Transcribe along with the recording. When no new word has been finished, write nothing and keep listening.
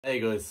Hey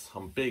guys,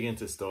 I'm big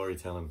into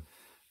storytelling,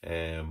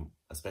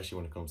 especially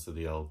when it comes to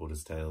the old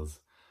Buddhist tales.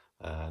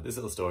 This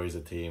little story is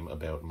a theme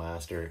about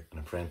master and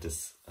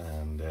apprentice,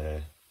 and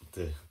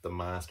the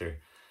master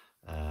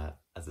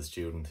as a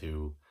student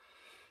who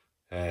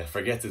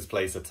forgets his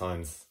place at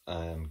times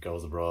and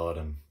goes abroad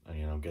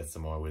and gets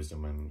some more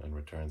wisdom and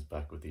returns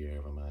back with the air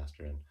of a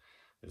master. And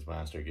his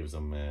master gives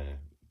him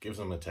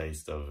a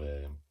taste of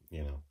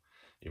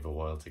you've a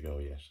while to go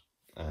yet.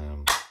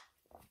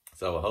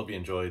 So I hope you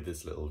enjoyed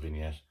this little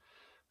vignette.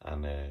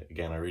 And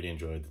again, I really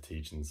enjoyed the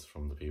teachings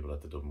from the people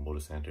at the Dublin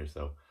Buddhist Centre.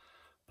 So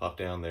pop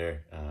down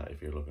there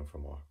if you're looking for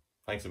more.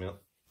 Thanks, Emil.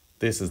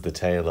 This is the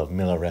tale of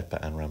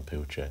Milarepa and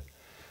Rampucha.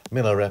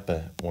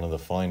 Milarepa, one of the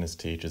finest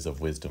teachers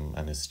of wisdom,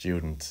 and his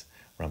student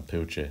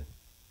Rampucha,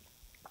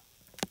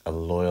 a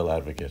loyal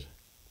advocate.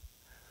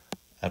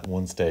 At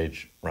one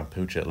stage,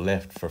 Rampucha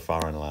left for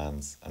foreign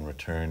lands and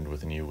returned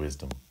with new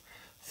wisdom.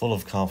 Full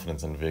of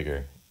confidence and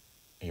vigour,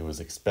 he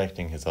was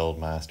expecting his old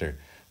master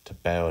to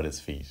bow at his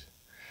feet.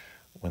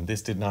 When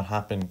this did not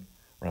happen,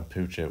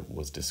 Rampucha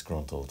was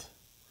disgruntled.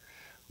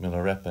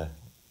 Milarepa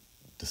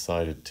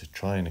decided to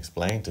try and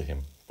explain to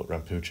him, but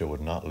Rampucha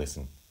would not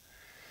listen.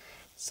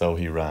 So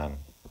he ran.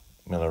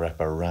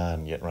 Milarepa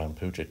ran, yet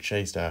Rampucha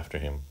chased after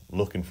him,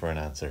 looking for an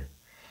answer.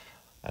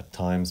 At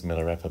times,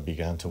 Milarepa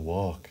began to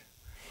walk,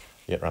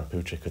 yet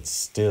Rampucha could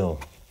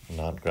still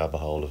not grab a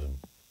hold of him.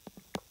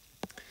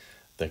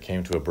 They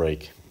came to a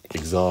break.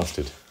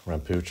 Exhausted,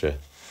 Rampucha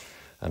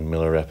and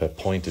Milarepa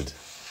pointed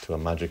to a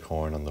magic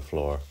horn on the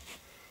floor.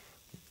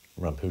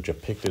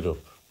 Rampucha picked it up,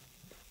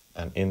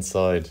 and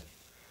inside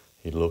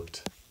he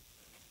looked.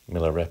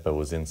 Milarepa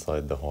was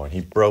inside the horn.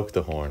 He broke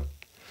the horn,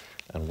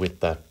 and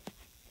with that,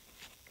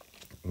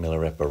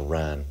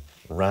 Milarepa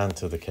ran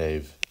to the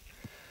cave.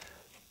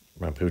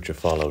 Rampucha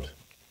followed.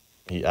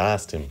 He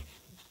asked him,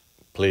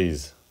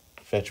 "Please,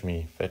 fetch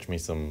me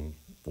some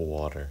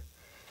water."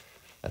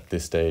 At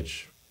this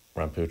stage,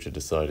 Rampucha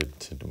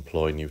decided to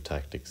employ new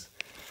tactics,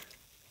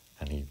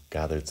 and he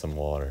gathered some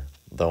water.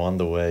 Though on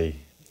the way,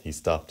 he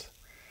stopped.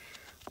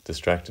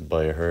 Distracted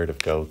by a herd of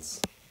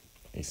goats,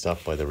 he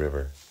stopped by the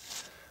river.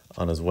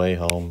 On his way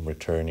home,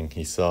 returning,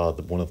 he saw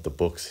one of the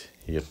books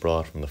he had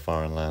brought from the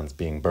foreign lands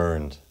being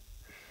burned.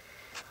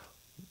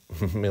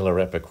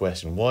 Milarepa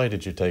questioned, "Why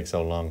did you take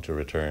so long to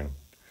return?"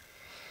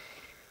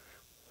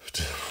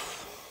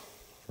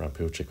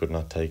 Rampucha could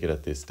not take it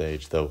at this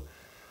stage, though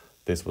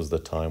this was the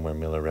time where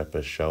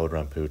Milarepa showed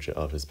Rampucha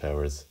of his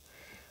powers.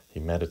 He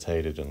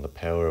meditated, and the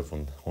power of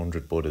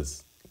 100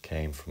 Buddhas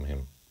came from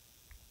him.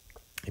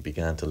 He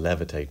began to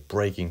levitate,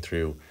 breaking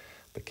through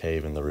the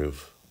cave in the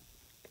roof,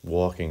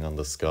 walking on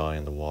the sky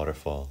and the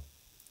waterfall.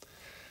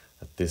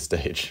 At this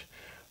stage,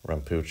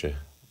 Rampucha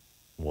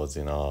was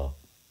in awe.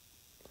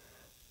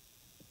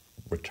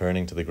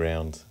 Returning to the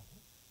ground,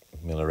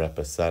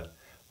 Milarepa sat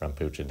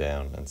Rampucha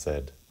down and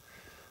said,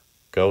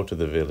 "Go to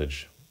the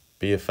village,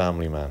 be a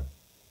family man,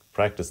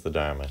 practice the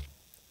Dharma."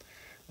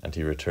 And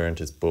he returned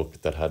his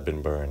book that had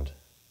been burned.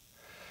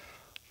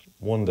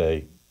 One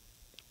day,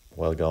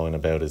 while going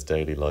about his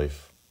daily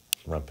life,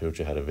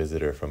 Rampucha had a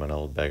visitor from an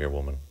old beggar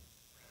woman.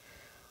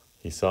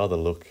 He saw the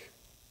look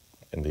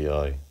in the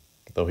eye,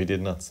 though he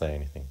did not say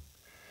anything.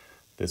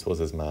 This was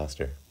his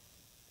master.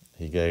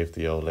 He gave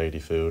the old lady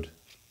food,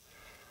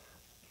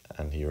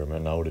 and he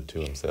noted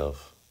to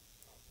himself,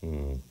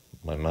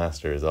 "My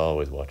master is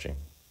always watching."